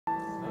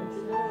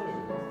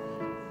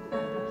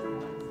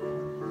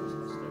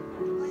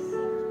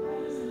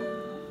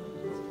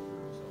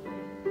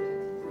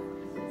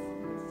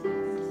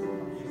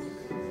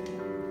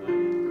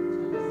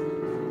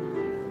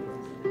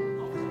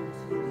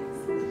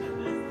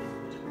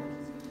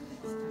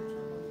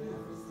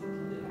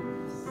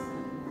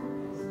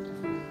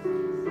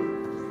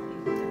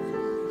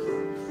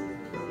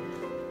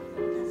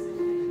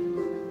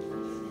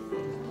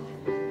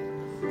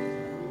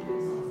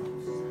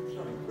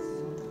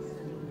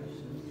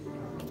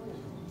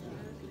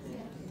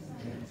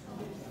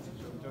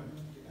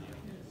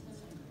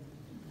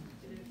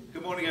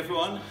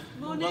everyone.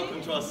 Morning.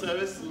 Welcome to our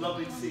service.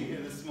 Lovely to see you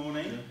here this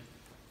morning.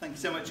 Thank you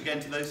so much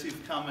again to those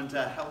who've come and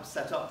helped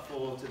set up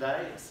for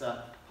today. It's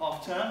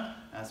half term,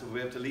 so we'll be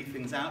able to leave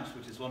things out,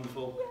 which is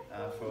wonderful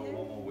for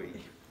one more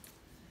week.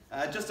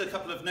 Just a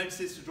couple of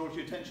notices to draw to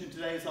your attention.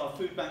 Today is our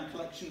food bank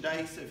collection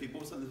day, so if you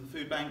bought something for the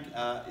food bank,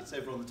 it's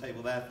over on the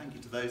table there. Thank you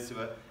to those who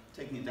are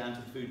taking it down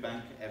to the food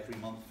bank every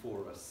month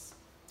for us.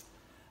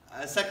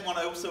 Second one,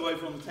 also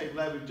over on the table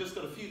there, we've just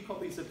got a few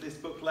copies of this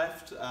book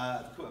left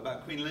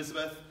about Queen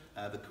Elizabeth,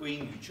 the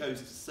Queen who chose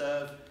to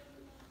serve.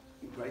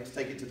 Great to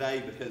take it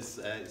today because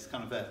it's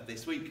kind of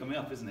this week coming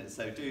up, isn't it?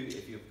 So do,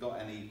 if you've got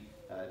any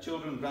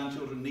children,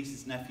 grandchildren,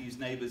 nieces, nephews,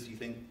 neighbours, you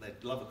think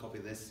they'd love a copy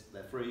of this,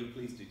 they're free,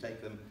 please do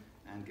take them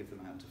and give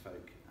them out to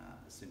folk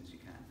as soon as you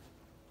can.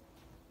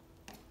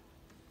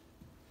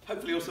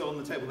 Hopefully also on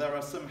the table there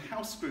are some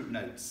house group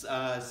notes.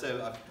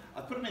 So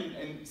I've put them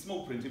in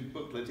small print in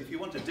booklet. If you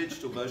want a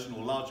digital version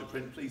or larger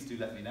print, please do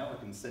let me know. I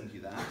can send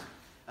you that.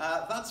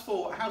 That's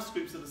for house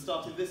groups that are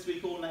starting this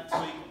week or next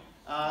week.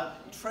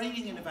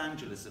 Training in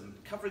evangelism,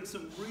 covering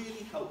some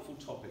really helpful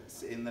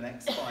topics in the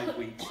next 5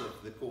 weeks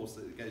of the course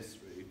that it goes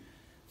through.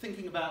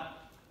 Thinking about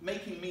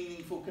making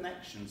meaningful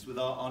connections with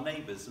our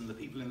neighbours and the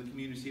people in the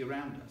community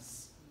around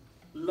us.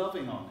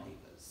 Loving our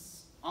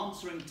neighbours.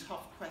 Answering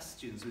tough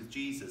questions with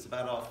Jesus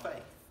about our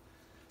faith.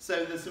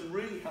 So there's some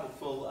really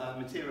helpful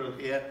material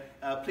here.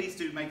 Please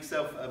do make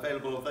yourself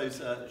available of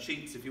those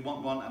sheets if you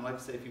want one. And like I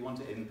say, if you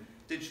want it in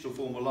digital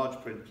form or large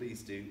print,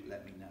 please do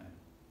let me know.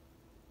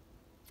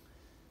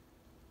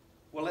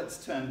 Well,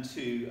 let's turn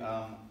to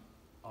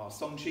our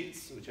song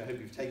sheets, which I hope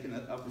you've taken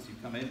up as you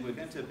come in. We're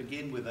going to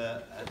begin with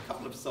a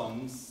couple of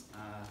songs.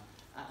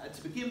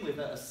 To begin with,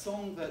 a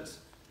song that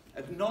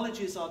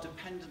acknowledges our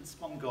dependence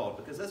upon God,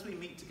 because as we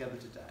meet together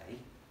today,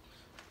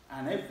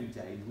 and every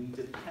day, we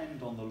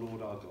depend on the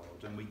Lord our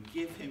God, and we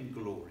give him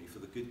glory for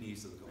the good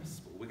news of the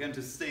gospel. We're going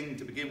to sing,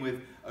 to begin with,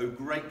 O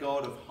great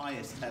God of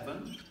highest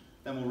heaven.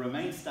 Then we'll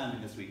remain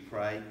standing as we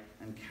pray,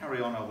 and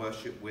carry on our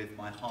worship with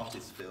My Heart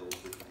is Filled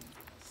with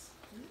Thankfulness.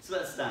 So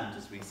let's stand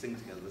as we sing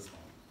together this morning.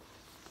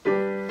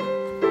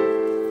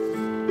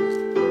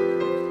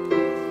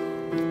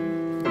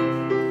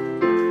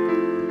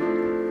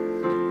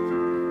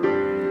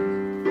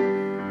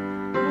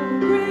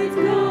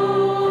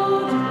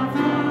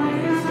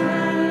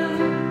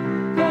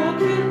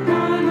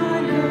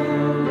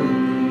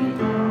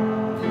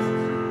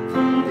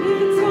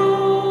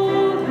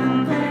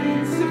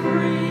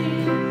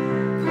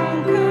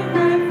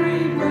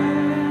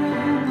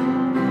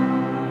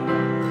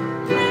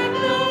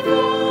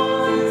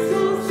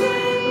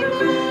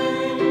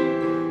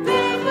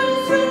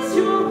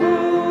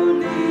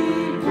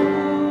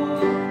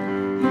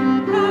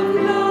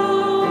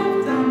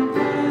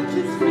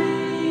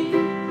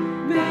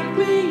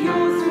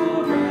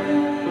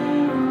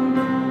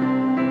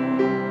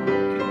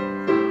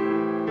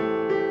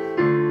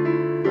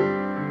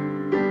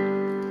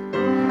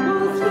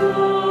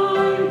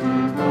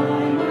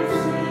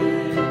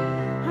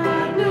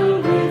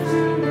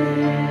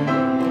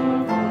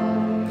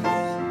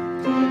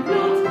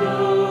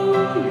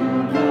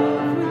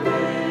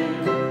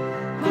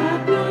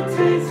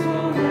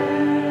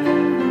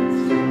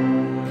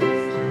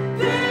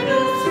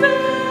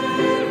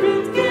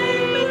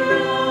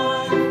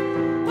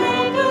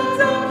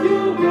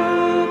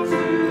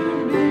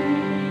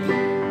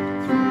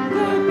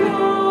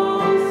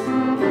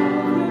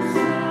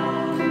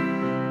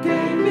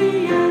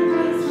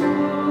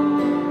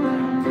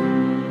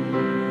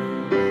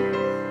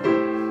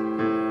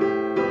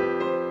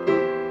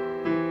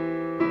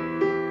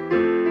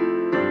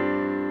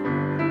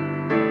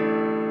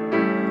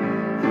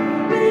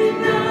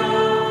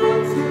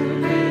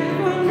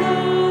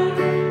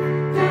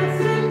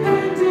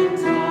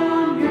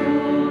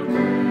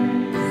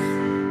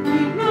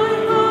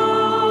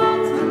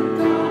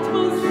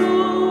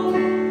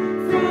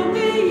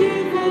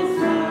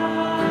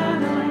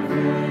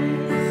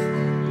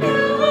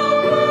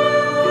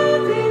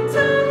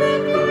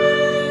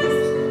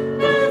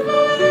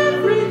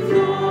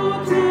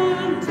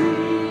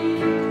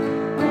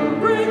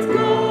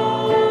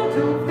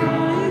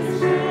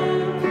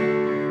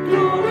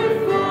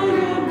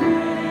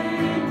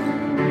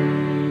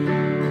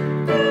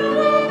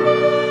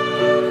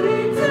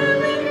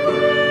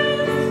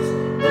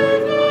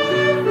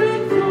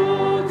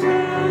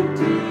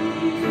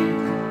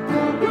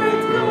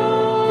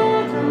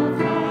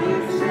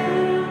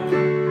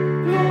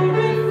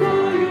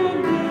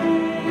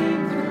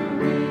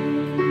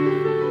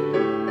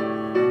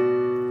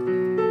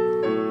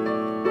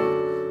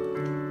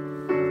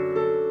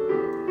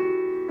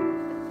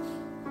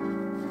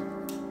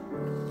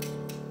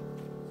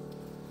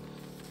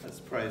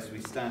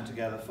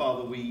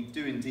 Father, we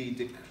do indeed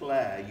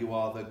declare you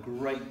are the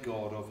great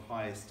God of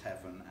highest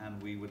heaven,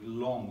 and we would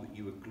long that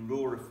you would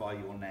glorify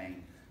your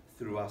name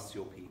through us,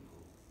 your people.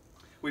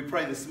 We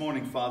pray this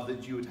morning, Father,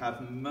 that you would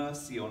have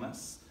mercy on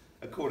us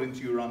according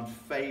to your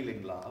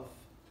unfailing love,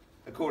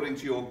 according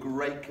to your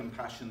great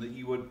compassion, that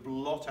you would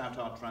blot out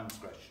our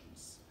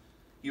transgressions,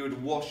 You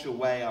would wash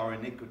away our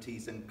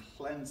iniquities and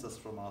cleanse us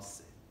from our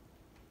sin.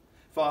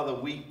 Father,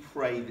 we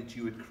pray that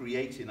you would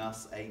create in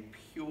us a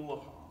pure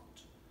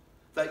heart,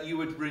 that you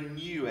would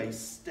renew a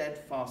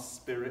steadfast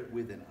spirit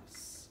within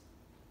us.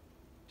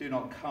 Do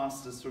not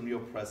cast us from your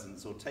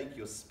presence or take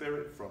your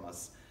spirit from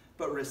us,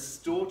 but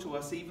restore to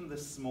us even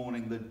this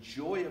morning the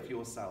joy of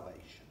your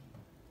salvation,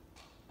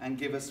 and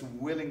give us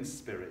willing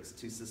spirits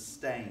to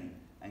sustain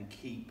and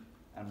keep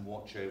and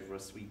watch over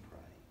us, we pray,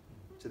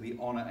 to the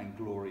honour and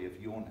glory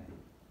of your name.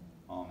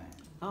 Amen.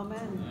 Amen.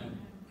 Amen.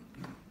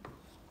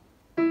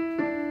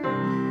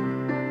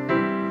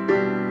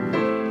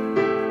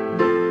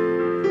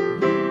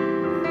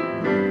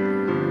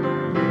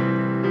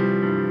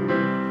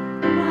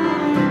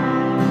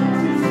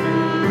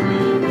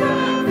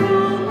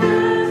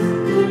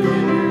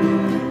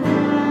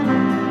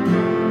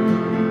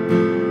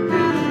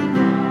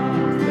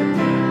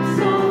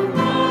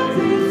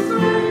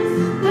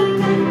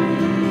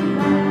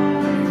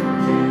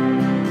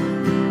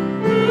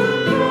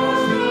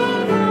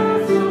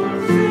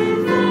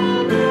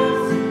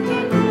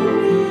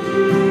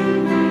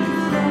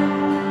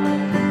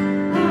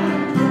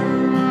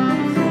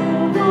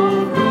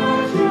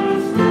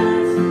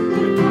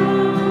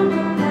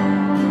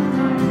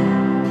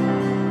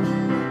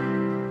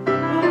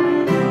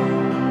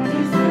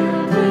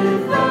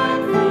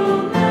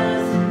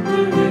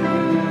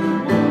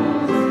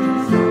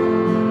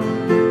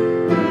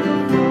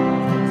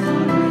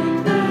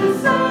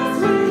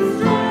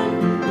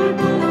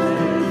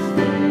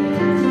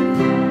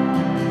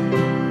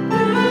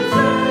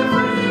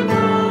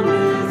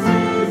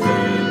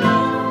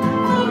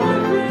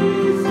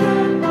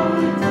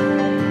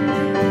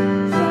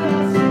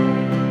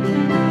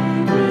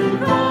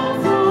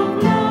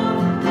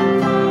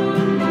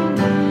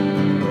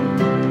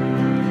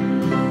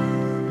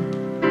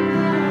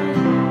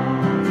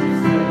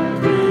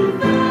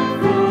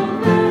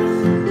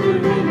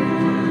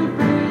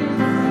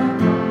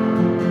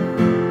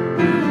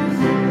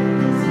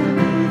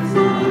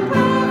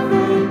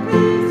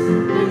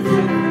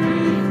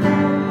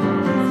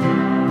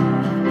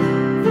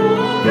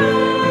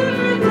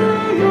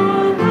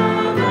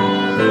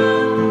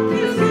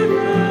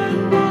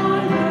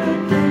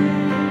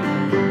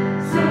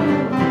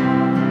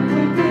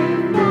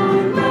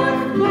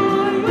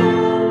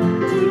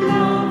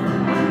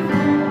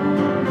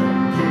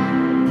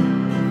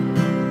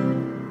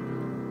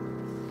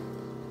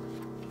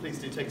 Please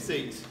do take a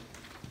seat.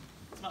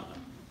 Smell them.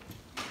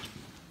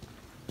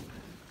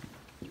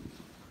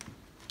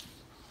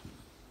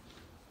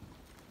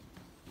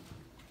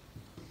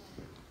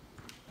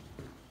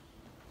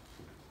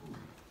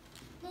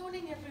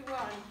 Morning, everyone.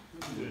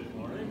 Good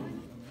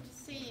morning. Good to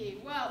see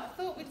you. Well, I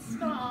thought we'd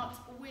start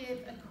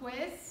with a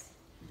quiz,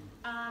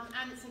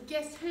 and it's a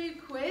Guess Who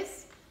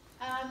quiz.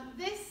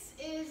 This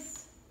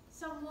is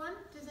someone,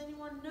 does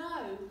anyone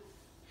know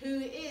who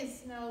it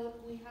is? Now,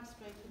 we have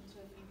spoken to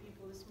a few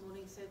people this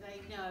morning, so they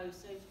know,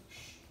 so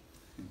shh.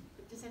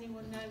 But does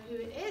anyone know who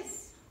it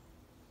is?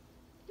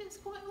 Looks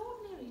quite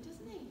ordinary,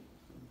 doesn't he?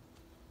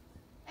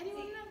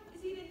 Anyone know?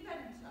 Is he an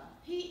inventor?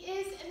 He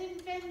is an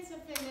inventor,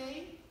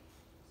 Billy.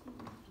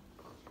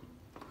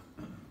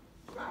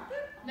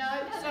 Dragon? No,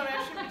 sorry,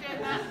 I shouldn't be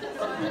doing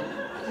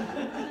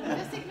that.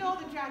 Just ignore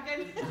the dragon.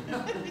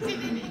 He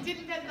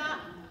didn't invent that.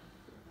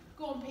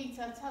 Go on,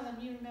 Peter, tell them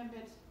you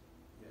remembered.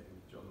 Yeah,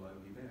 John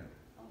Logie Baird.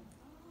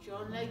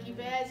 John Logie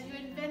Baird, who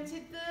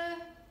invented the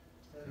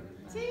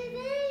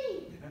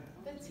TV.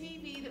 The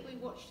TV that we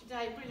watched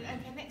today.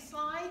 Brilliant. Okay, next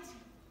slide.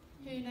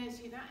 Who knows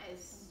who that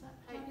is?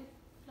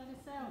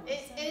 Gladys Aylward.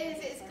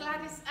 It's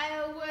Gladys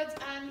Aylward,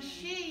 and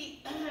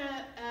she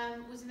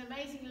was an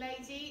amazing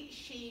lady.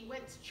 She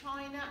went to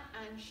China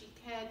and she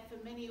cared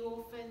for many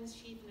orphans.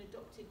 She even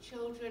adopted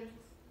children,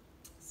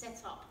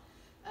 set up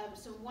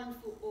some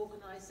wonderful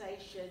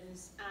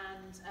organisations,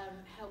 and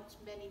helped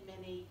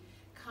many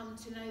come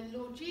to know the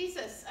Lord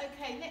Jesus.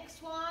 Okay,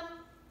 next one.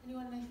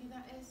 Anyone know who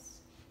that is?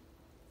 Is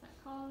that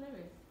Carl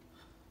Lewis?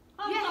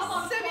 Yes,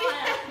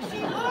 so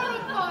you are on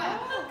fire.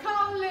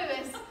 Carl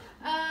Lewis,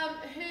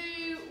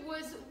 who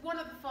was one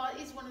of the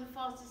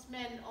fastest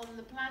men on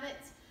the planet.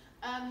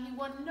 He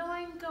won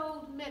 9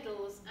 gold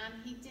medals, and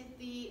he did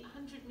the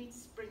 100-metre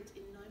sprint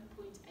in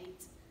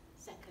 9.8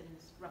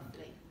 seconds,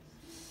 roughly.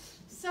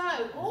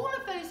 So, all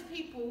of those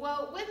people,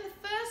 well, when the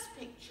first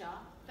picture,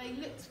 they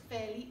looked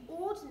fairly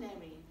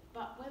ordinary.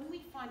 But when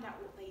we find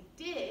out what they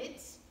did,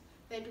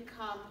 they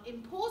become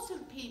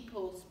important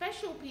people,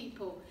 special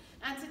people.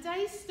 And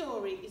today's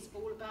story is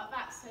all about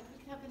that. So if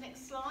we can have the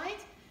next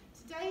slide.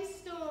 Today's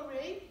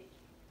story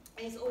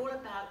is all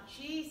about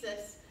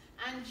Jesus.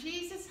 And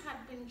Jesus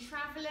had been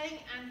travelling,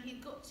 and he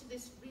got to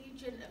this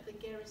region of the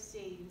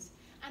Gerasenes.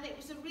 And it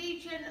was a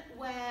region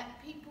where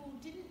people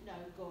didn't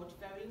know God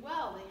very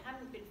well. They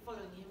hadn't been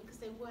following him because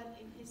they weren't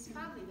in his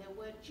family. They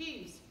weren't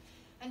Jews.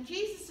 And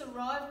Jesus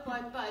arrived by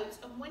boat,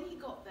 and when he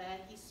got there,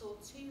 he saw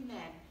 2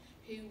 men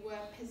who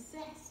were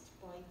possessed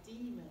by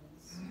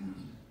demons.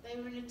 They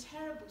were in a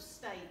terrible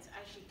state,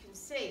 as you can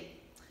see.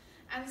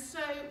 And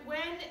so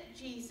when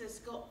Jesus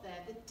got there,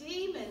 the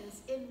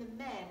demons in the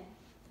men,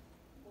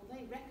 well,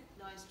 they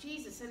recognised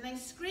Jesus and they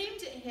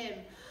screamed at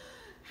him,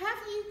 "Have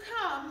you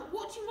come?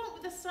 What do you want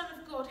with the Son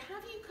of God?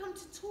 Have you come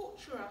to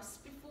torture us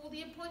before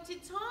the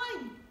appointed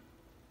time?"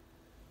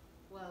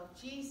 Well,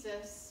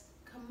 Jesus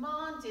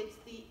commanded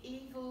the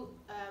evil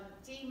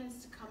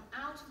demons to come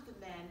out of the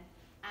men,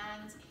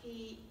 and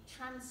he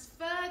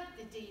transferred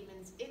the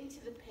demons into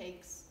the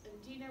pigs.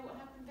 And do you know what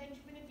happened,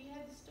 Benjamin? Have you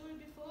heard the story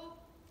before?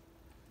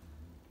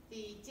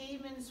 The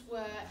demons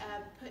were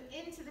put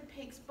into the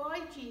pigs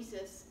by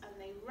Jesus, and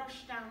they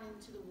rushed down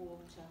into the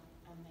water,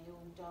 and they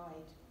all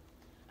died.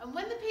 And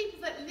when the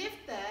people that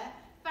lived there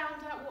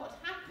found out what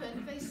had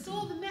happened, they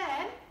saw the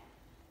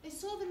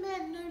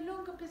men no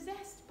longer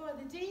possessed by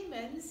the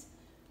demons.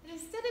 And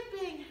instead of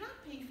being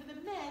happy for the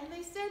men,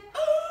 they said,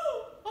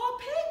 "Oh, our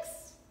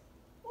pigs!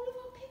 All of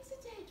our pigs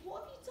are dead.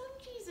 What have you done,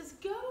 Jesus?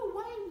 Go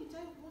away. We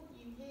don't want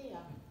you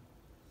here."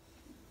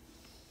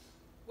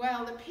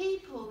 Well, the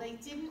people, they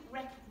didn't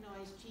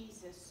recognise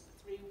Jesus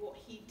through what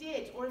he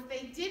did. Or if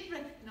they did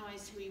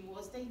recognise who he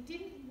was, they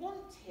didn't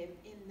want him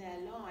in their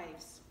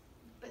lives.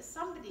 But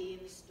somebody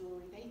in the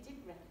story, they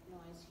did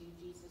recognise who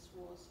Jesus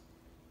was.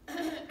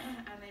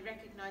 And they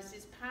recognised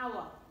his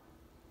power.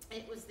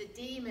 It was the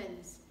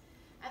demons.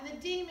 And the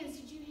demons,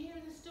 did you hear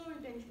in the story,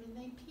 Benjamin?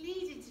 They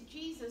pleaded to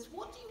Jesus,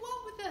 "What do you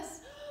want with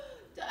us?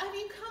 Have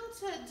you come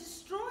to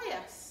destroy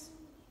us?"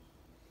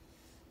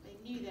 They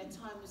knew their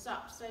time was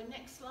up. So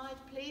next slide,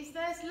 please.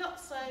 There's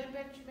Lotso,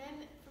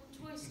 Benjamin,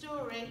 from Toy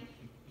Story.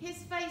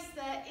 His face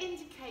there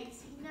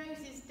indicates he knows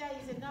his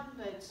days are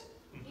numbered.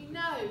 He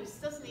knows,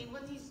 doesn't he?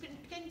 When he's been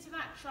pinned to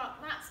that truck,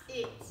 that's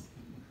it.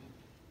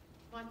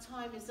 My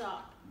time is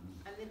up.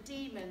 And the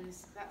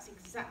demons, that's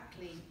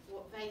exactly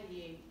what they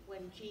knew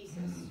when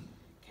Jesus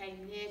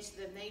came near to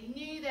them. They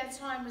knew their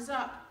time was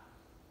up.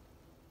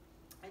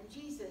 And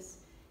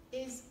Jesus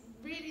is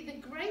really the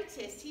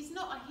greatest. He's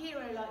not a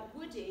hero like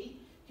Woody,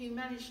 who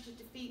managed to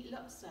defeat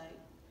Lotso.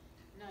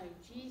 No,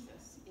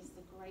 Jesus is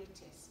the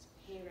greatest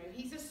hero.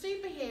 He's a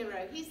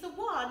superhero. He's the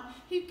one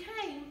who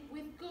came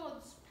with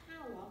God's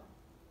power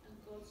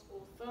and God's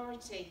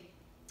authority.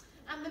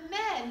 And the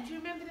men, do you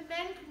remember the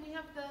men? Can we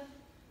have the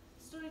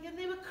story again?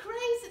 They were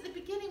crazed at the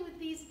beginning with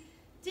these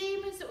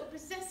demons that were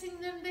possessing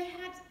them. They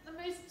had the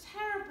most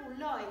terrible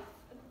life,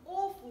 an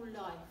awful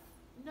life,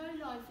 no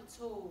life at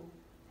all.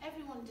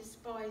 Everyone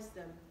despised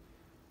them.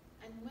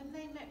 And when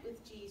they met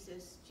with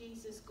Jesus,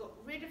 Jesus got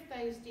rid of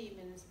those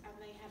demons and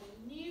they had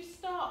a new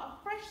start,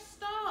 a fresh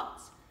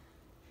start.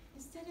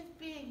 Instead of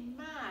being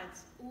mad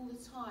all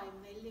the time,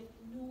 they lived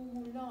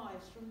normal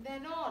lives from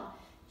then on.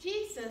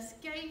 Jesus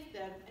gave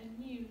them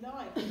a new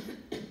life.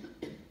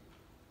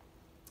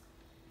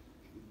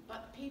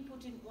 But people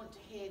didn't want to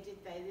hear,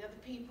 did they? The other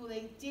people,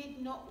 they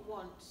did not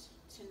want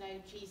to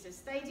know Jesus.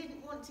 They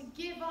didn't want to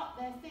give up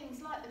their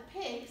things like the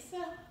pigs.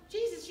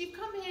 Jesus, you've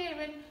come here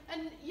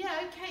and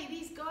yeah, okay,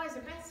 these guys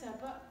are better,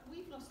 but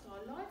we've lost our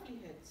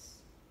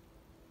livelihoods.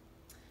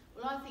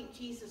 Well, I think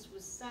Jesus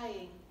was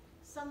saying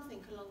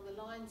something along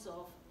the lines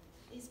of,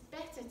 it's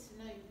better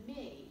to know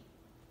me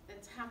than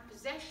to have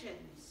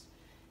possessions.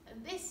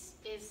 And this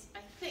is,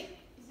 I think,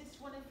 is this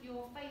one of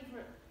your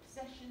favourite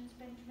possessions,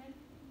 Benjamin?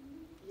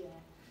 Yeah.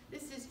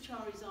 This is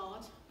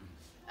Charizard.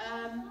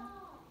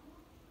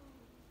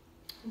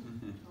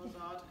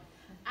 Charizard.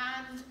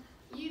 And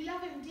you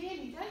love him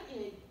dearly, don't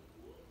you?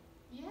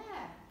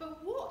 Yeah.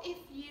 But what if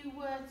you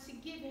were to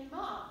give him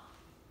up?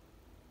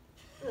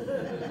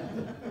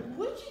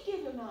 Would you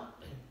give him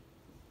up?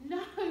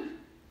 No.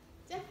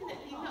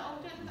 Definitely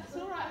not. Oh, that's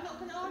all right. I'm not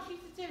going to ask you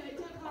to do it.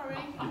 Don't worry.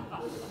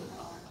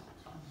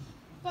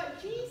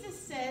 But Jesus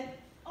said,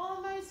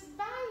 our most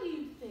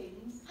valued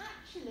things,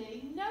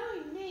 actually,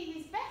 knowing me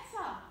is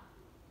better.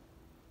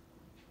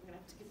 I'm going to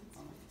have to give it to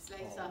this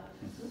later.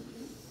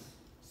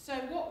 So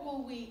what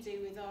will we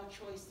do with our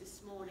choice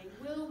this morning?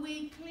 Will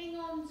we cling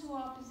on to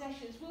our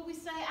possessions? Will we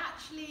say,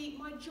 actually,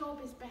 my job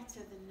is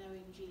better than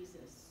knowing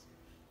Jesus?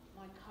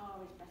 My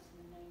car is better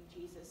than knowing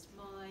Jesus?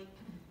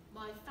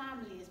 My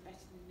family is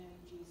better than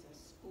knowing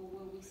Jesus? Or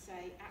will we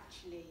say,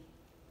 actually,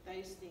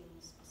 those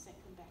things are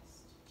second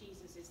best?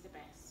 Jesus is the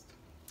best.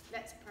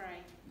 Let's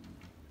pray.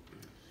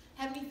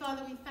 Heavenly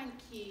Father, we thank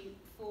you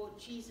for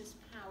Jesus'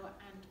 power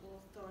and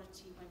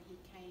authority when he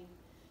came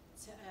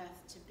to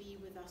earth to be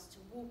with us, to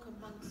walk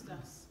amongst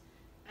us,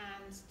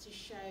 and to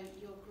show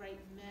your great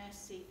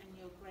mercy and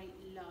your great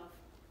love,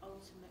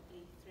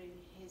 ultimately through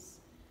his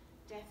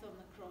death on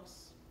the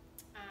cross.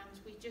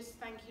 And we just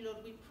thank you, Lord.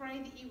 We pray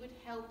that you would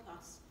help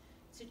us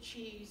to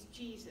choose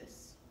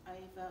Jesus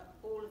over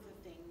all of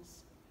the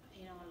things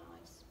in our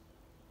lives.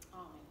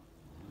 Amen.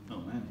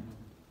 Amen.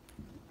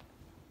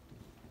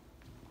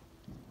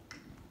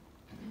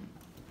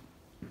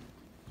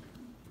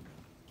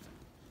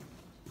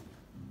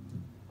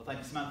 Well, thank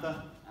you,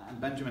 Samantha,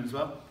 and Benjamin as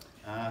well,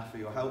 for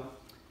your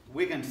help.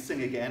 We're going to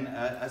sing again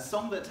a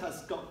song that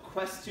has got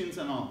questions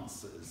and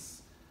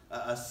answers,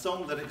 a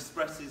song that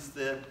expresses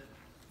the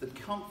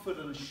comfort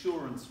and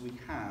assurance we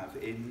have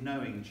in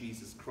knowing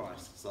Jesus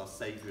Christ as our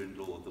Saviour and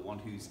Lord, the one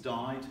who's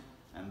died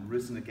and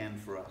risen again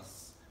for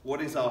us.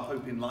 What is our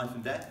hope in life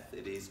and death?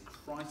 It is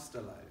Christ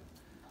alone.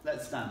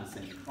 Let's stand and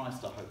sing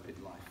Christ our hope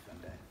in life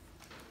and death.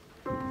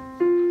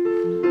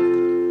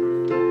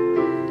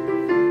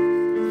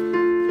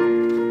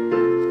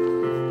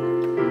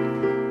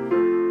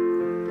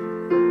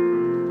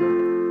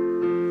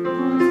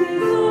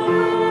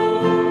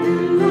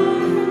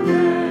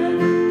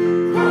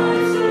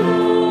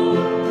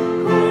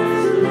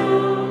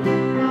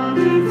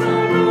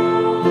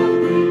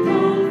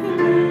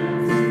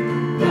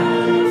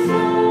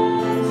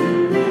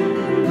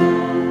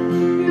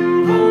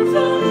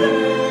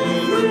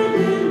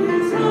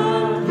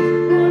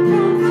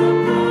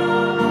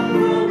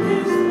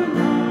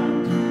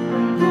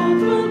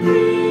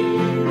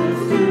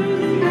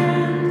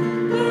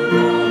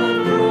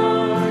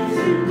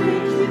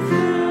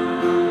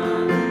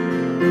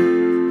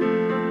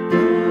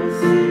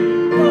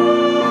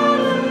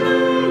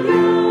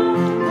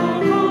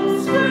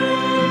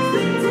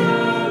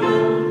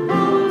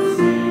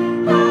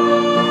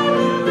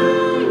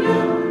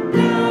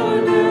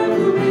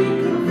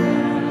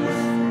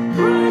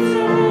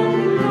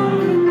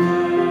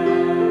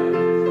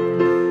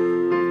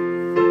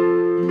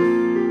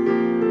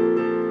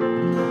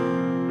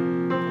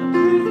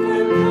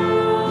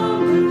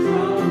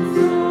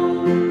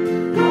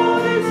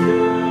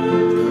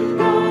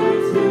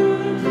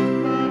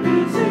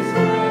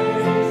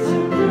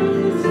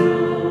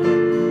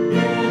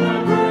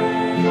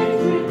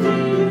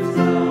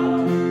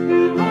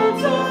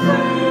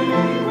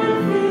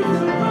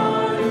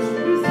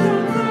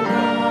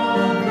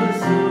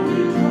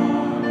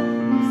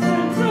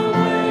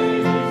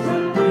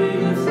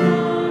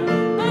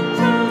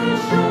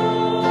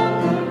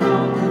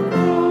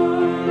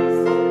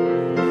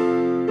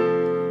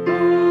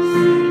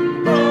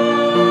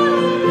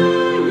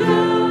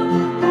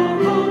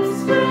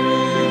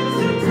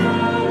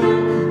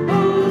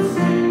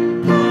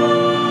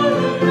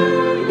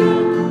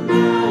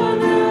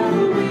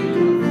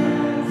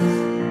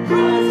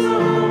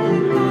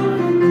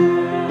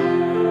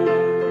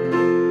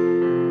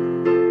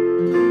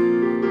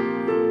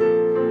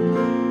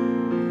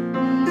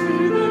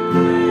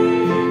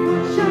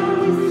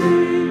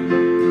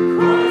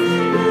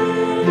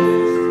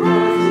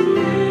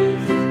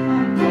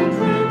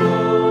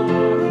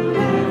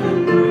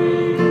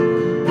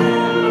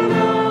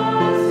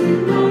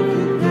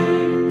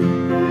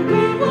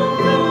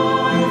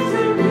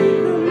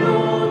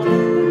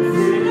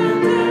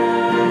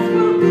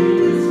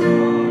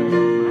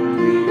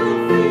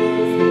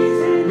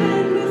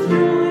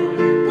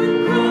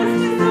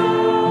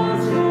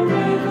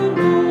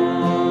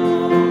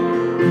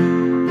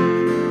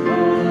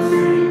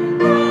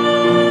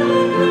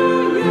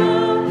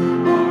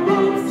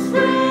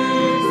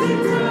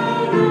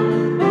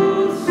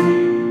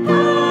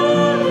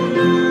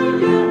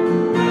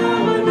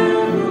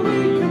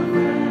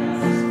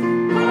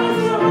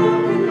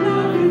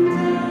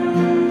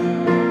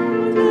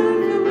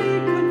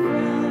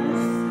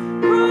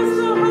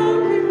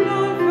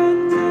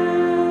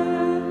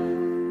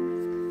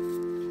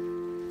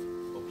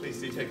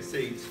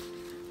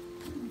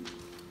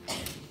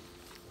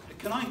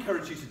 Can I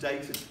encourage you today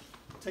to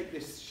take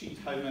this sheet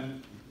home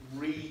and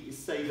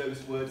re-say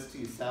those words to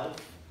yourself?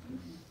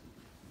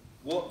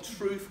 What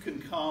truth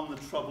can calm the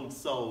troubled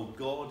soul?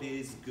 God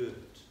is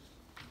good.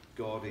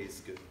 God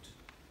is good.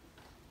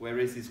 Where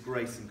is his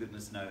grace and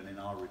goodness known? In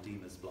our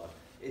Redeemer's blood.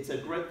 It's a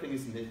great thing,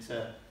 isn't it,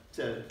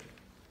 to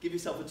give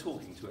yourself a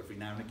talking to every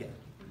now and again.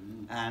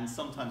 And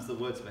sometimes the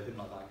words of a hymn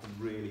like that can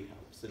really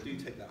help. So do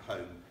take that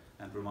home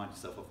and remind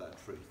yourself of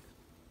that truth.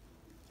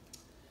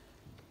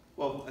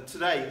 Well,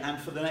 today and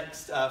for the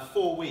next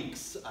 4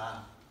 weeks,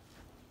 I'm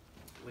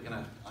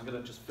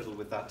gonna just fiddle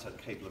with that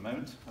cable a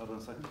moment. Hold on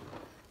a second.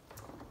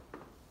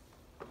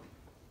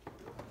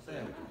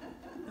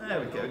 There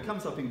we go. It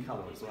comes up in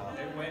colour as well.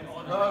 It went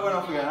on. Oh, it went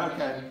off again.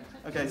 Okay.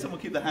 Okay.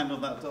 Someone keep the hand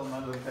on that.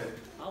 Okay.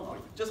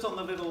 Just on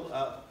the little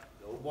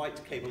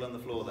white cable on the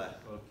floor there.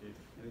 Okay.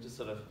 Let me just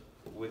sort of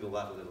wiggle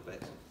that a little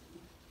bit.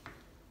 Look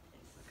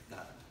at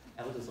that.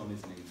 Elder's on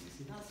his knees. You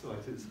see, that's right.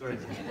 It's very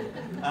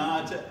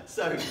good.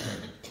 So,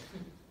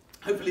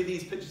 hopefully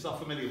these pictures are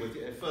familiar with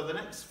you. For the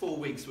next 4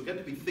 weeks, we're going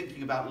to be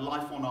thinking about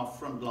life on our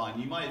front line.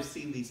 You might have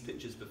seen these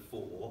pictures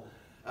before.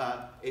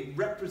 It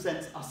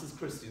represents us as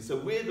Christians. So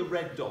we're the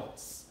red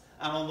dots.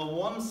 And on the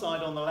one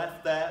side, on the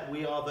left there,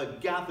 we are the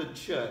gathered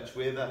church.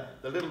 We're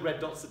the little red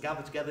dots that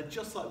gather together,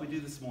 just like we do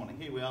this morning.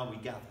 Here we are, we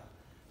gather.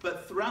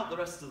 But throughout the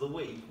rest of the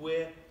week,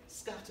 we're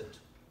scattered.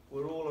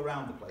 We're all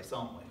around the place,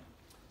 aren't we?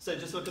 So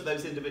just look at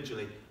those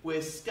individually.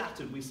 We're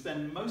scattered. We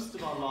spend most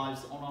of our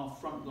lives on our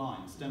front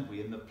lines, don't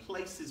we? In the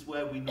places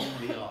where we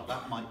normally are.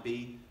 That might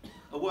be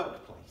a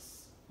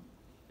workplace.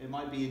 It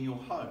might be in your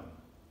home.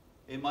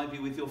 It might be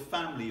with your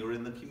family or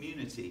in the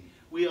community.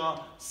 We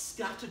are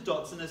scattered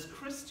dots, and as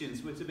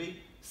Christians, we're to be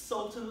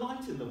salt and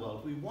light in the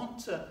world. We want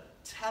to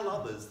tell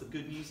others the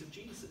good news of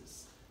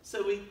Jesus.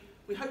 So we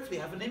hopefully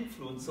have an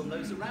influence on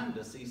those around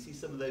us. So you see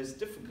some of those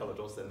different coloured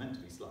dots, they're meant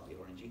to be slightly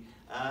orangey,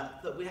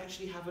 that we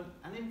actually have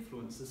an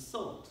influence as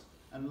salt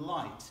and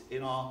light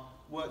in our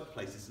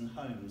workplaces and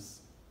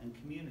homes and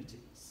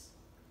communities.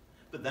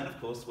 But then, of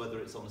course, whether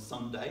it's on a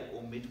Sunday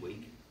or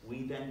midweek,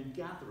 we then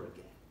gather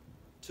again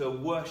to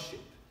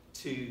worship,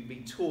 to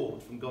be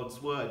taught from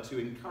God's word, to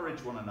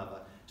encourage one another,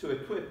 to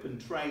equip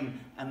and train,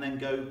 and then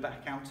go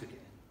back out again.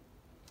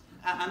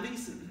 And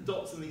these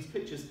dots and these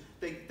pictures,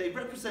 they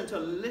represent a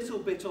little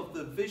bit of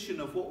the vision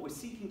of what we're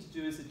seeking to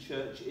do as a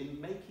church in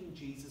making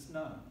Jesus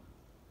known.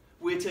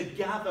 We're to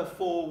gather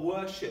for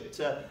worship,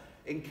 to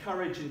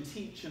encourage and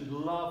teach and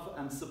love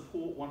and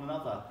support one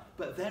another.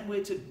 But then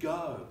we're to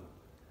go.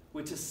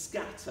 We're to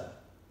scatter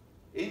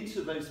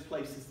into those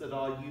places that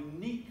are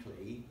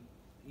uniquely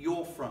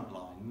your front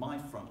line, my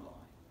front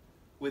line,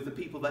 with the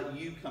people that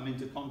you come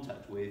into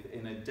contact with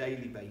in a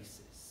daily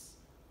basis.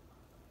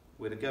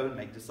 We're to go and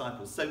make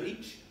disciples. So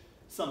each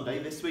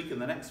Sunday, this week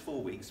and the next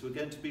 4 weeks, we're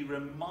going to be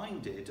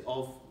reminded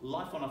of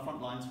life on our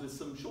front lines with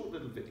some short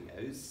little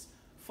videos,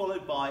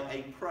 followed by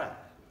a prayer.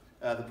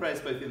 The prayer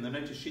is both in the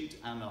notice sheet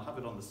and I'll have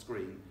it on the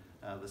screen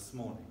this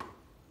morning.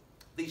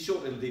 These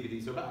short little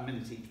DVDs are about a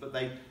minute each, but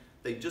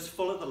they just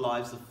follow the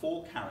lives of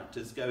 4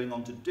 characters going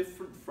onto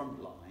different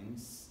front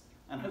lines,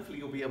 and hopefully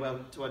you'll be able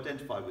to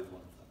identify with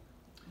one of them.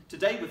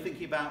 Today we're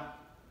thinking about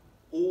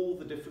all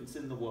the difference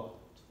in the world.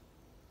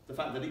 The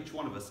fact that each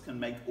one of us can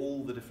make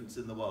all the difference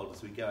in the world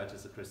as we go out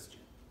as a Christian.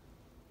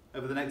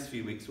 Over the next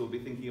few weeks we'll be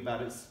thinking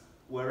about it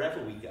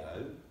wherever we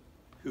go,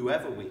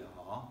 whoever we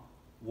are,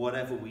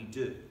 whatever we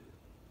do,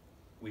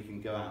 we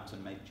can go out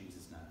and make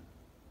Jesus known.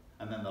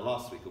 And then the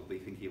last week we'll be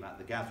thinking about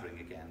the gathering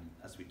again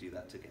as we do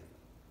that together.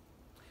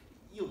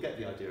 You'll get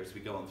the idea as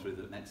we go on through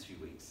the next few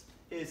weeks.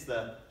 Here's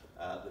the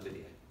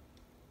video.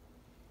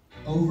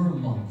 Over a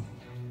month,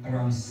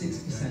 around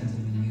 6%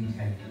 of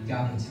the UK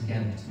gather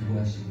together to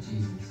worship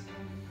Jesus.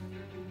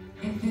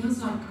 It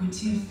feels like we're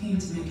too few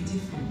to make a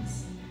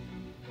difference.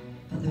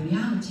 But the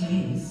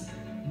reality is,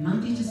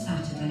 Monday to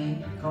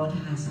Saturday, God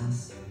has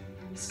us,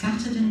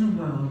 scattered in the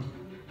world,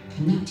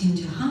 connecting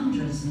to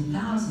hundreds and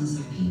thousands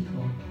of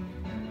people.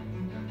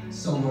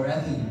 So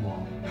wherever you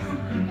are,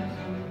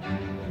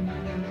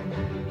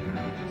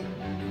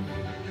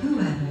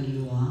 whoever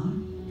you are,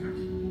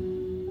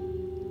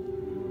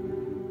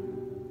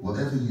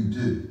 whatever you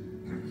do,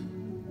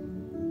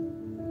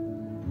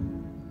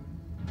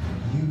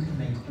 you can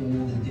make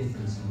all the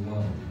difference in the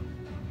world.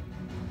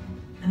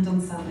 And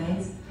on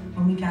Sundays,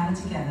 when we gather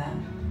together,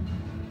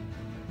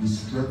 we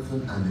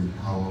strengthen and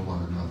empower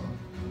one another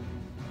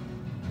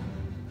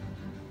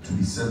to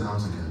be sent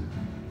out again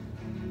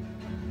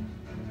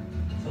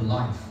For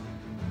life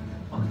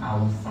on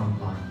our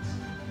front lines.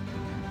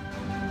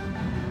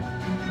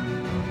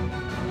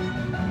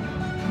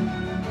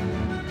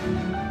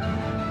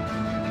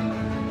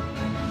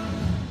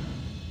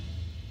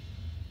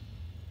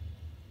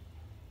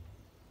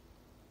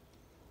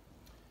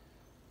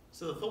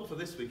 So the thought for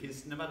this week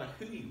is, no matter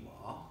who you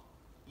are,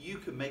 you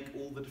can make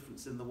all the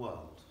difference in the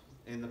world,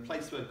 in the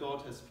place where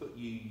God has put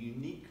you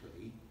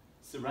uniquely,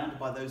 surrounded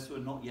by those who are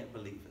not yet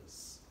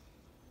believers.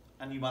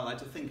 And you might like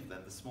to think of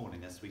them this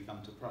morning as we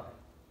come to pray.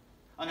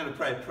 I'm going to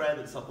pray a prayer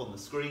that's up on the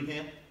screen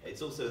here.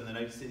 It's also in the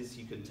notices.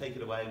 You can take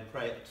it away and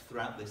pray it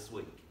throughout this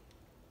week.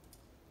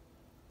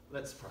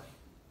 Let's pray.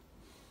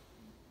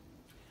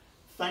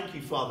 Thank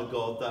you, Father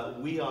God, that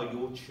we are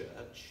your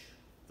church,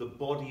 the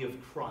body of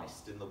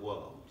Christ in the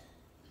world.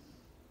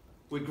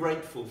 We're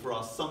grateful for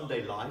our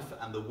Sunday life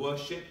and the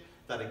worship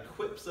that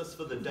equips us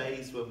for the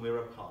days when we're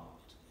apart.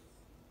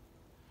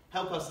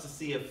 Help us to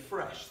see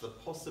afresh the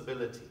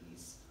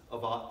possibilities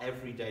of our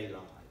everyday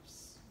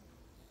lives.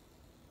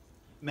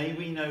 May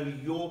we know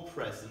your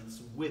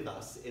presence with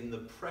us in the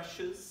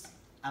pressures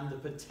and the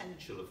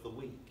potential of the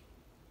week.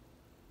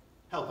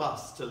 Help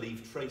us to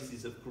leave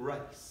traces of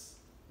grace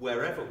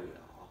wherever we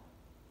are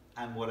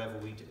and whatever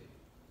we do.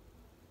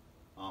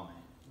 Amen.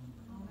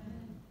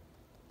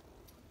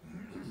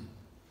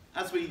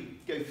 As we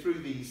go through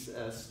these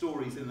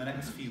stories in the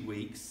next few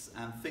weeks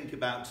and think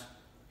about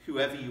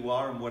whoever you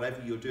are and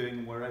whatever you're doing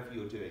and wherever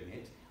you're doing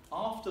it,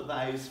 after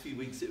those few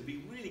weeks it would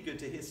be really good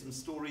to hear some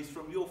stories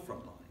from your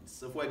front lines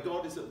of where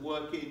God is at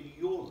work in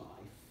your life,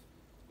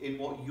 in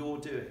what you're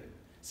doing.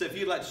 So if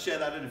you'd like to share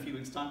that in a few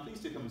weeks' time, please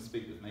do come and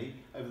speak with me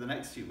over the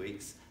next few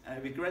weeks. And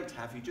it'd be great to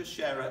have you just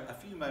share a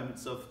few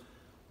moments of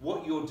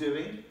what you're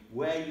doing,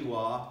 where you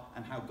are,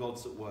 and how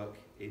God's at work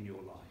in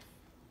your life.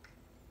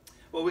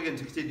 Well, we're going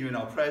to continue in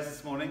our prayers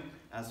this morning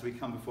as we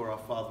come before our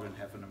Father in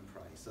heaven and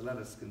pray. So let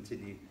us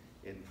continue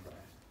in prayer.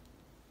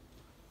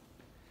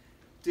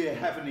 Dear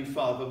Heavenly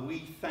Father, we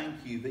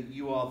thank you that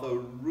you are the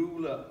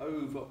ruler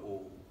over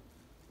all,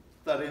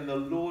 that in the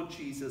Lord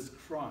Jesus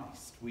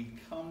Christ we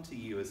come to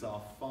you as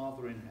our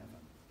Father in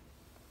heaven.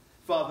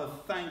 Father,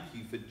 thank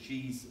you for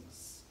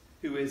Jesus,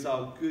 who is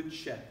our good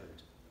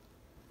shepherd,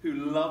 who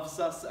loves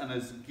us and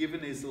has given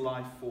his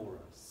life for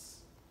us.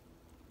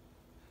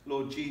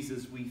 Lord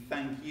Jesus, we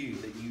thank you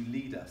that you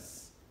lead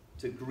us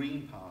to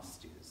green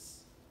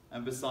pastures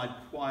and beside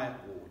quiet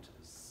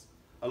waters,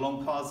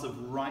 along paths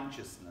of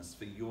righteousness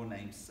for your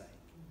name's sake.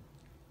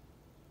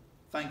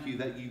 Thank you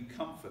that you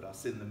comfort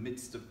us in the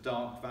midst of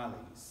dark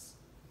valleys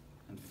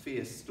and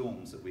fierce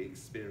storms that we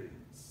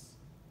experience.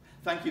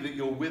 Thank you that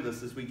you're with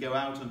us as we go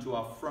out onto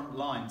our front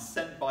lines,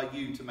 sent by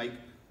you to make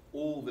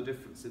all the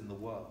difference in the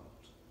world.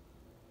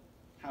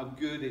 How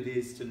good it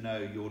is to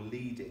know you're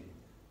leading,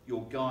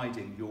 you're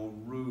guiding, you're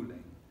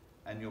ruling,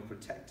 and your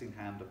protecting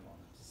hand upon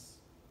us.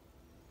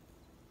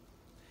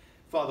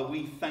 Father,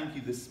 we thank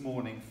you this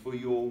morning for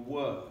your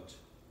word.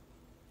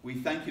 We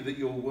thank you that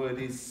your word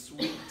is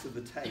sweet to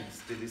the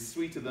taste. It is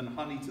sweeter than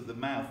honey to the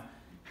mouth.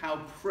 How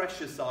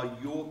precious are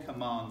your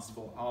commands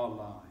for our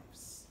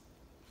lives.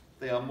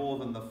 They are more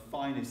than the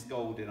finest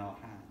gold in our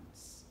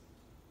hands.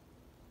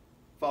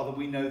 Father,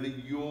 we know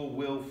that your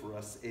will for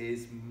us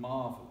is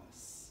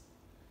marvelous,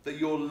 that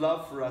your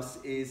love for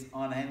us is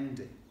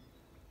unending.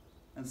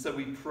 And so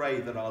we pray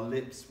that our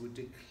lips would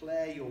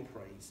declare your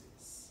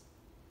praises.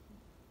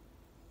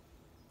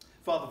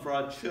 Father, for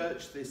our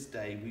church this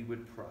day, we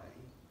would pray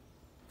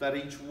that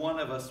each one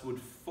of us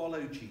would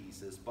follow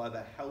Jesus by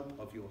the help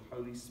of your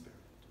Holy Spirit.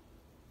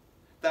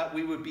 That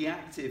we would be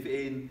active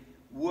in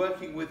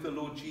working with the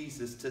Lord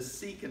Jesus to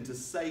seek and to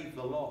save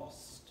the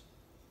lost.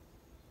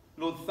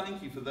 Lord,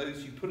 thank you for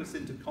those you put us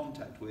into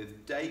contact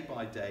with day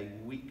by day,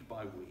 week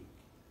by week.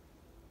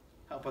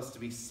 Help us to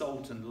be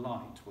salt and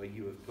light where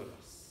you have put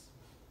us.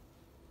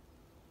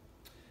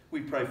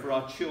 We pray for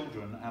our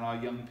children and our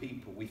young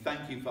people. We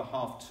thank you for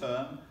half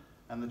term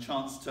and the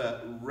chance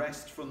to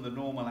rest from the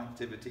normal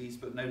activities,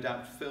 but no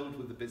doubt filled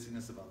with the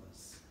busyness of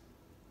others.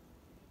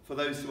 For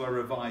those who are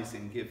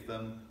revising, give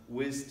them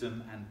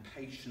wisdom and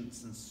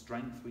patience and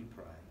strength, we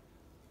pray.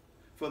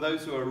 For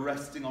those who are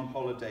resting on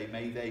holiday,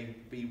 may they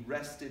be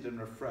rested and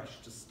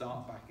refreshed to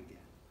start back again.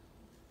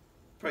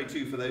 Pray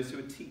too for those who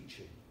are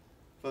teaching,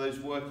 for those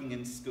working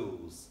in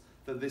schools,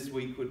 that this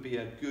week would be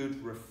a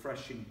good,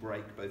 refreshing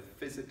break, both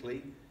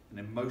physically and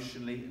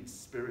emotionally and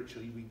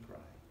spiritually, we pray.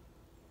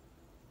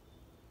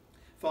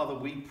 Father,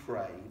 we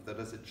pray that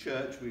as a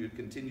church we would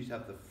continue to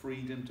have the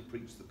freedom to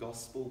preach the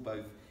gospel,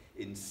 both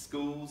in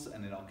schools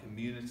and in our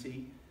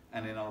community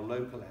and in our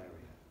local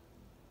area.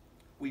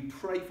 We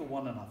pray for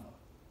one another,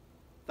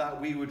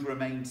 that we would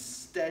remain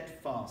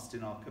steadfast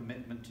in our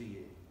commitment to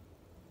you,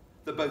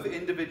 that both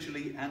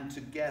individually and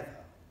together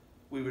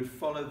we would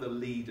follow the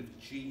lead of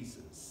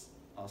Jesus,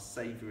 our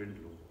Saviour and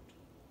Lord.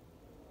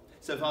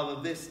 So,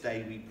 Father, this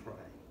day we pray,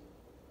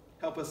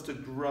 help us to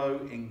grow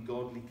in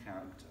godly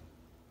character.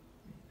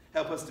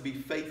 Help us to be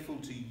faithful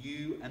to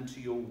you and to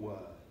your word.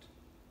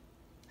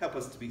 Help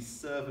us to be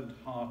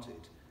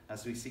servant-hearted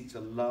as we seek to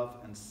love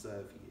and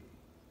serve you.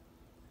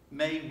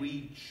 May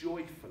we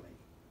joyfully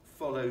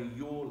follow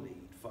your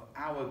lead for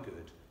our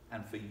good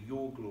and for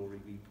your glory,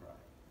 we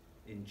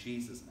pray. In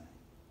Jesus' name,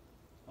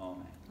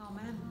 amen.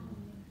 Amen.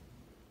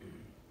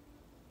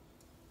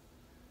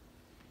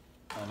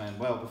 Amen.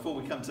 Well, before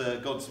we come to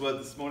God's word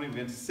this morning, we're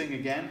going to sing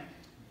again.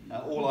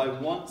 All I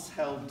once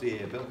held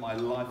dear, built my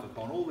life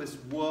upon. All this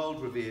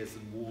world reveres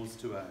and wars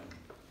to own.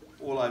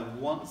 All I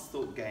once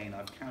thought gain,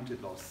 I've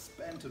counted loss,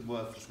 spent and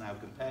worthless now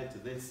compared to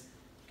this,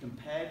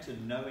 compared to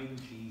knowing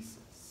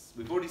Jesus.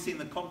 We've already seen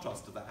the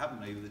contrast of that,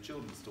 haven't we, with the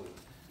children's story?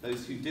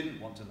 Those who didn't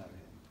want to know him.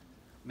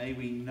 May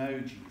we know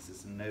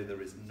Jesus and know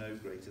there is no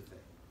greater thing.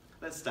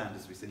 Let's stand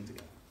as we sing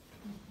together.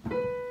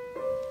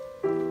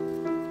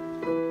 Oh,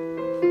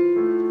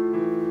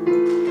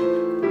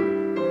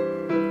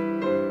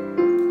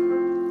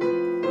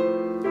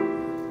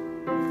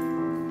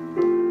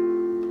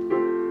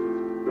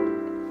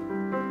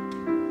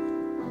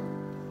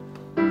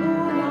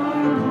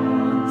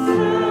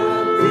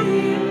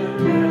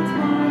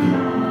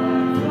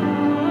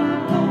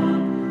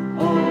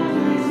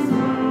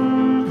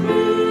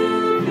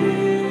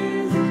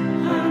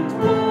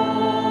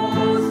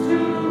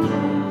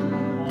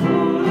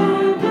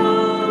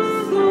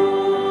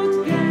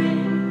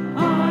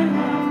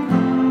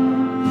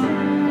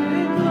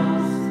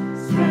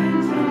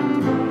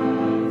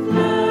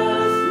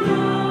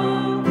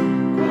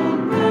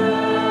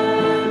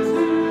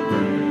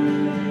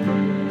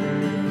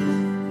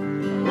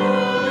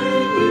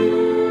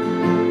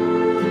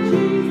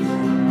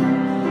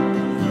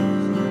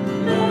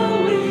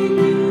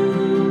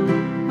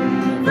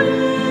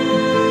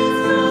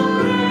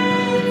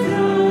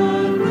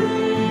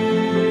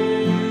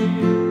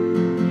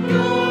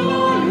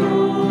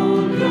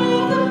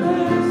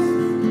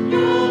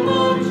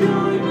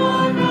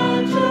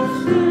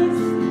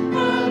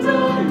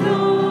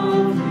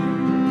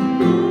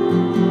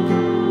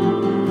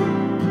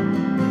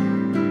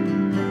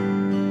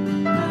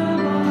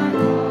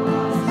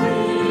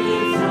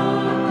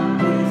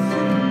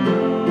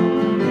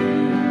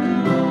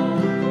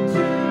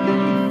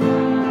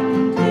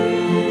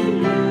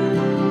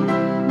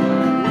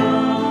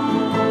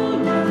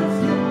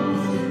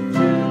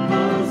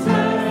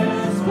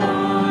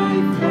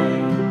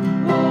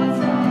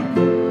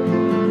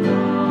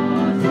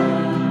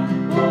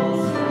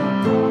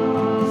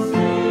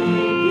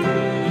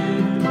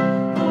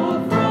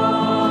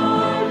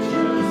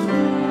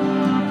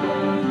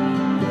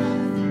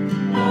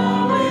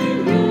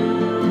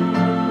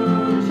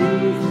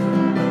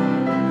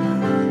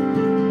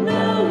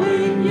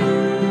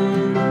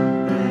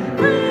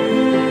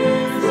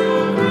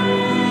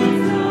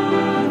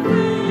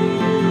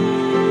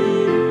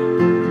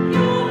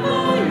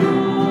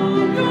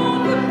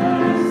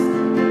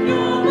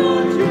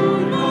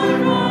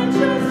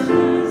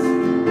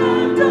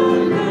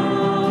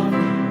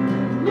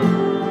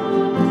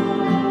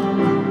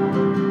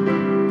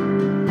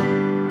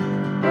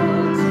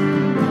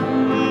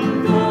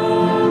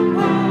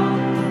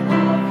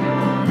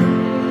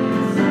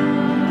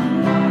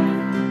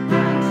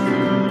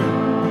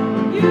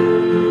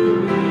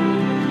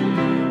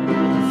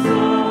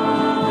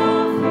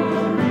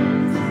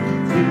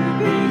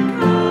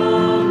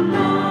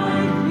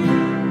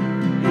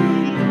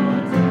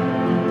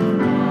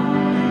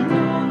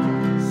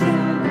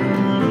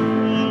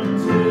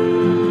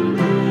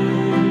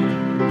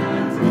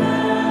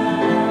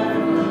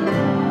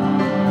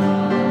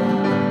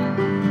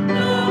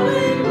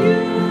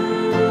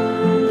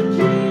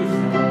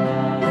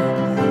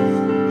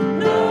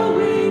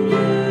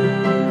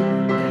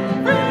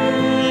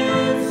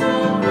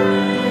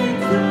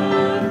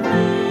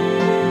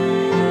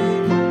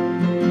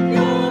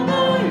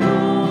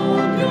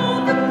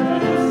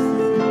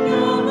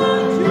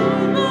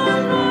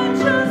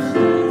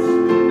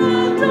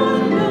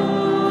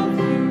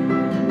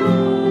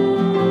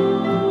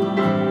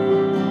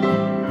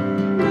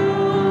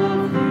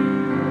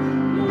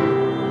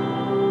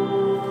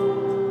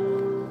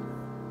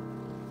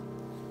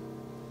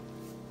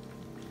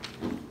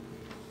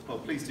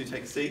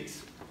 seat.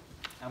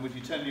 And would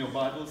you turn your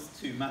Bibles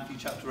to Matthew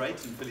chapter 8,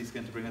 and Philly's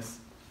going to bring us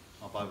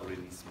our Bible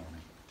reading this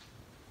morning.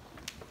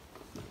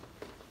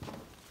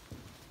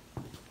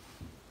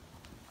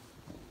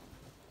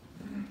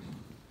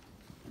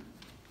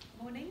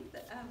 Morning.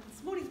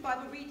 This morning's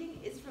Bible reading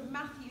is from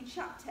Matthew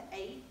chapter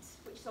 8,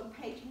 which is on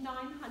page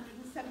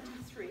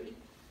 973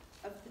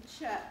 of the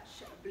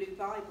Church Blue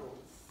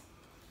Bibles.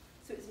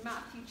 So it's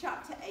Matthew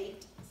chapter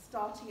 8,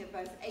 starting at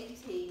verse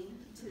 18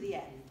 to the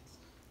end.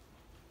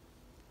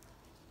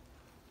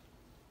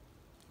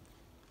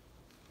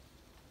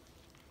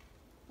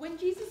 When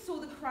Jesus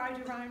saw the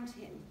crowd around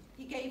him,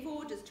 he gave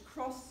orders to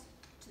cross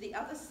to the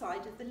other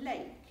side of the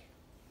lake.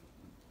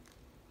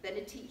 Then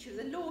a teacher of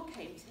the law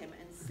came to him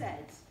and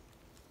said,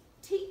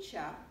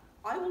 "Teacher,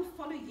 I will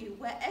follow you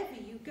wherever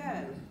you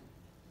go."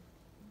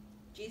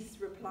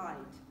 Jesus replied,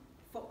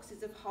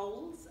 "Foxes have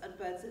holes and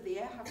birds of the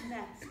air have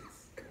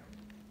nests,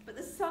 but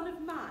the Son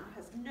of Man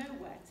has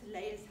nowhere to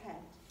lay his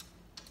head."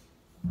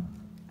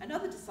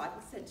 Another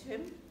disciple said to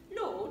him,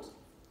 "Lord,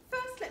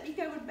 first let me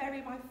go and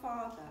bury my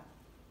father."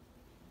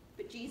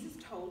 But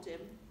Jesus told him,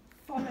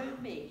 "Follow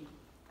me,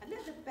 and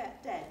let the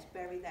dead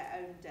bury their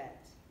own dead."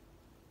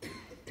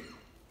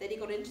 Then he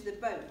got into the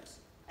boat,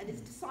 and his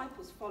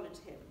disciples followed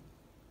him.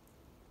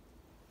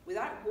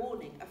 Without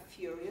warning, a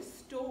furious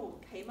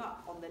storm came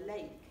up on the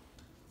lake,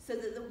 so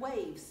that the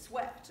waves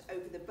swept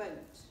over the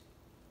boat.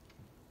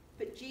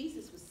 But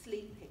Jesus was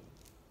sleeping.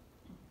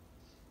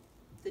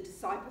 The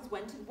disciples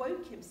went and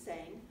woke him,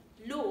 saying,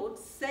 "Lord,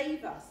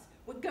 save us,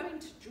 we're going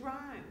to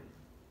drown."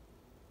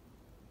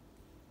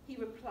 He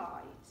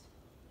replied,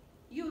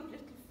 "You have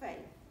little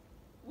faith,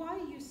 why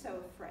are you so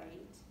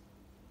afraid?"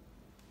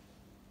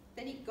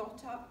 Then he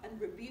got up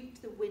and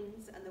rebuked the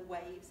winds and the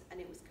waves, and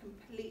it was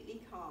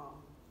completely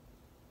calm.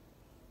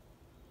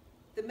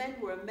 The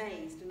men were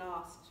amazed and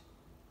asked,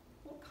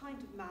 "What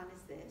kind of man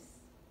is this?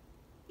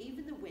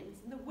 Even the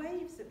winds and the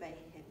waves obey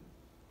him."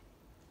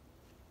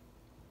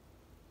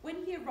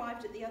 When he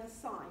arrived at the other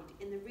side,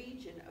 in the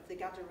region of the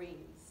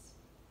Gadarenes,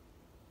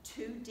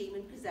 2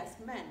 demon-possessed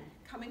men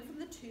coming from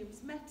the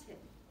tombs met him.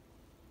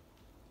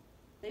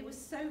 They were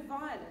so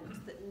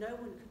violent that no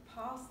one could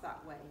pass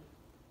that way.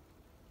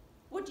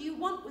 "What do you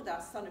want with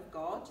us, Son of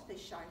God?" they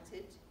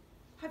shouted.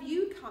 "Have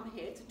you come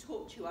here to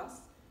torture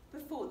us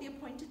before the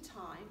appointed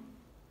time?"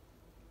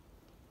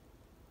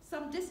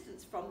 Some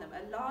distance from them,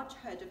 a large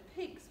herd of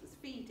pigs was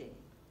feeding.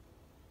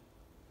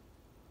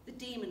 The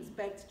demons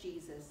begged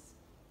Jesus,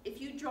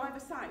 "If you drive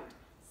us out,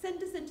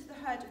 send us into the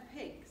herd of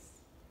pigs."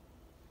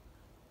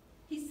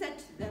 He said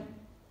to them,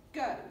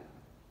 "Go."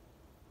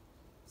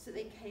 So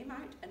they came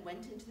out and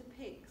went into the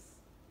pigs,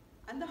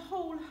 and the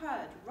whole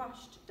herd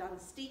rushed down a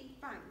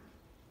steep bank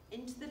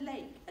into the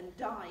lake and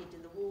died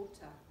in the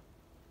water.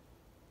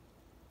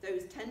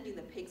 Those tending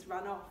the pigs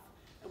ran off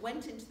and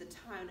went into the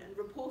town and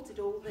reported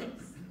all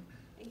this,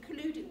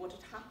 including what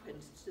had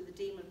happened to the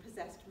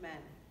demon-possessed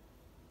men.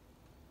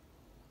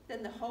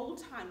 Then the whole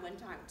town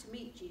went out to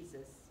meet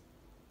Jesus.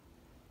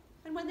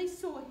 And when they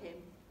saw him,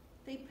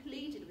 they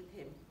pleaded with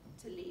him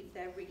to leave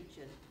their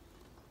region.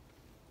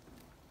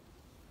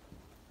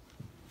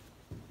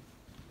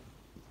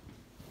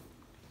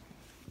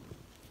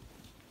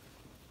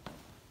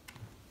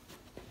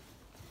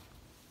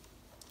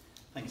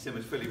 Thank you so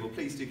much, Philly. Well,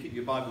 please do keep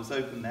your Bibles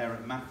open there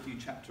at Matthew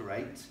chapter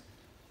 8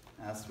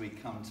 as we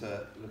come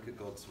to look at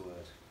God's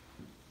Word.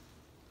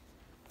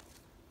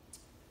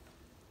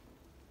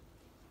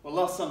 Well,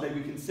 last Sunday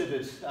we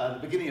considered the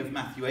beginning of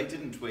Matthew 8,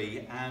 didn't we?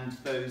 And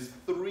those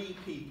 3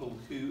 people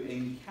who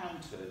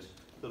encountered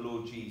the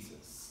Lord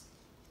Jesus.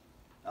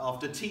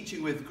 After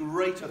teaching with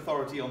great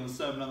authority on the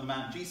Sermon on the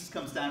Mount, Jesus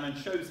comes down and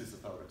shows his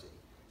authority.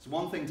 It's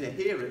one thing to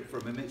hear it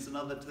from him, it's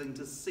another thing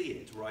to see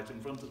it right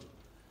in front of him.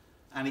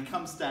 And he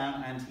comes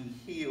down and he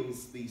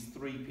heals these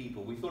 3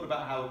 people. We thought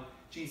about how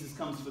Jesus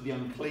comes for the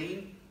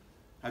unclean,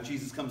 how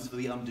Jesus comes for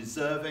the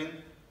undeserving,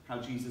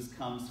 how Jesus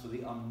comes for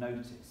the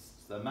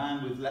unnoticed. The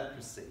man with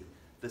leprosy,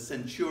 the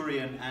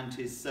centurion and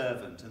his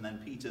servant, and then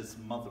Peter's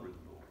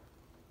mother-in-law.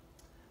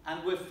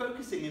 And we're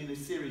focusing in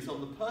this series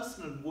on the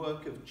person and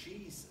work of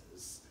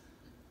Jesus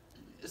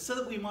so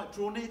that we might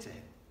draw near to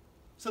him,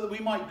 so that we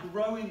might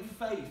grow in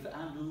faith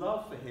and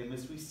love for him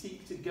as we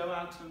seek to go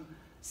out and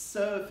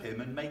serve him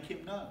and make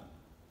him known.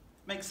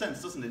 Makes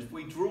sense, doesn't it? If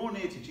we draw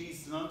near to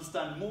Jesus and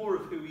understand more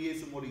of who he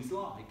is and what he's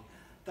like,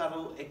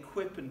 that'll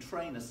equip and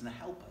train us and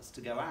help us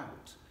to go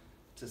out,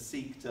 to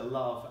seek to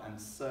love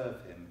and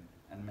serve him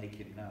and make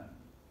him known.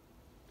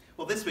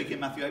 Well, this week in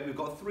Matthew 8, we've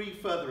got 3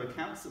 further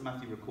accounts that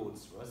Matthew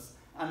records for us,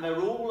 and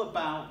they're all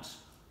about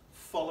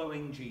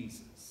following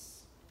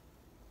Jesus.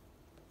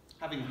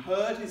 Having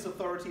heard his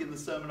authority in the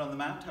Sermon on the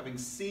Mount, having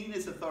seen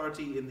his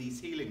authority in these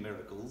healing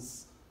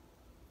miracles,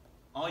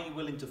 are you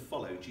willing to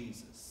follow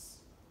Jesus?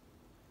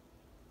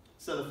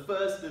 So the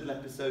first little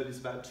episode is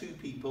about 2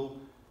 people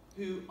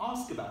who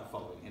ask about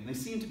following him. They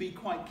seem to be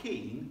quite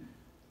keen,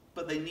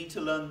 but they need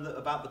to learn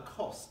about the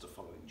cost of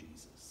following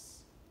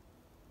Jesus.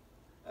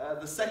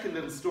 The second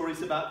little story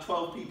is about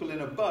 12 people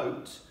in a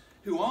boat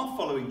who are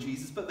following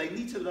Jesus, but they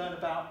need to learn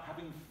about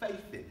having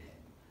faith in him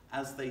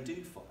as they do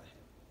follow him.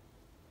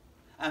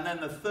 And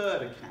then the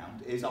third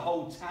account is a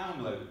whole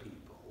town load of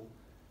people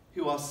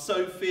who are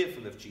so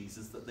fearful of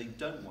Jesus that they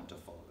don't want to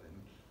follow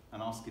him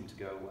and ask him to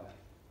go away.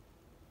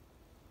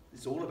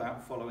 It's all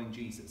about following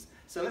Jesus.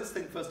 So let's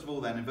think first of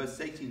all then in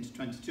verses 18 to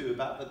 22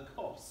 about the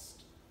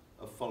cost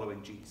of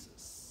following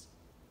Jesus.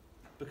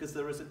 Because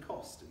there is a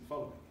cost in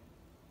following him.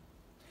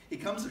 He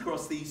comes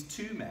across these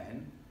two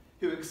men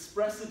who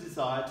express a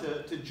desire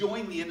to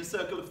join the inner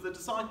circle of the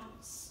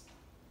disciples.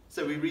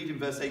 So we read in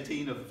verse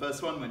 18 of the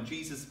first one, when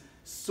Jesus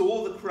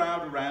saw the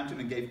crowd around him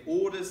and gave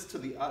orders to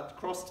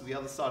cross to the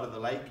other side of the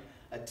lake,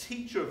 a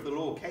teacher of the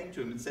law came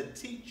to him and said,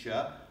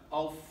 "Teacher,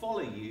 I'll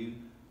follow you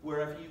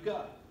wherever you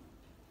go."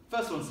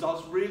 First one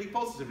starts really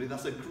positively.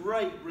 That's a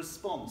great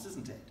response,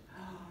 isn't it?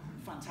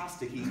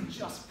 Fantastic. He's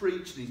just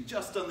preached, he's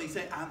just done these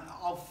things, and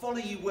I'll follow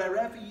you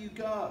wherever you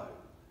go.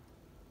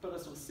 But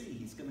as we'll see,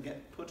 he's going to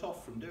get put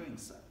off from doing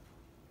so.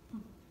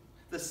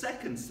 The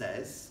second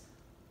says,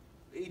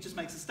 he just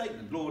makes a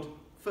statement, "Lord,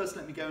 first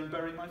let me go and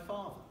bury my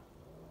father."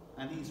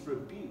 And he's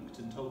rebuked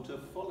and told to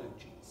follow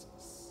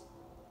Jesus.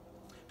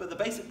 But the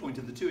basic point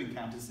of the two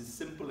encounters is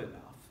simple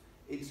enough.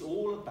 It's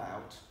all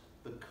about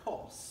the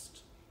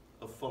cost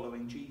of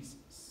following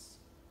Jesus.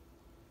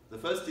 The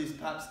first is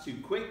perhaps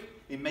too quick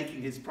in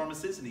making his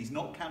promises and he's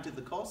not counted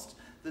the cost.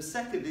 The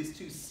second is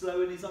too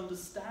slow in his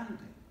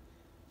understanding.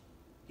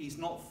 He's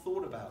not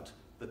thought about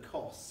the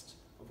cost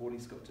of what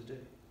he's got to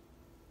do.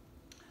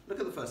 Look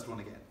at the first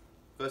one again.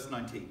 Verse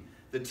 19.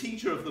 The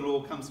teacher of the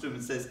law comes to him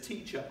and says,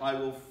 "Teacher, I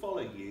will follow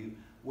you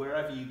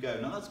wherever you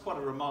go." Now that's quite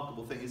a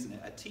remarkable thing, isn't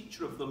it? A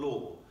teacher of the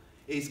law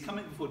is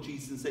coming before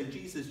Jesus and saying,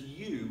 "Jesus,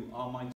 you are my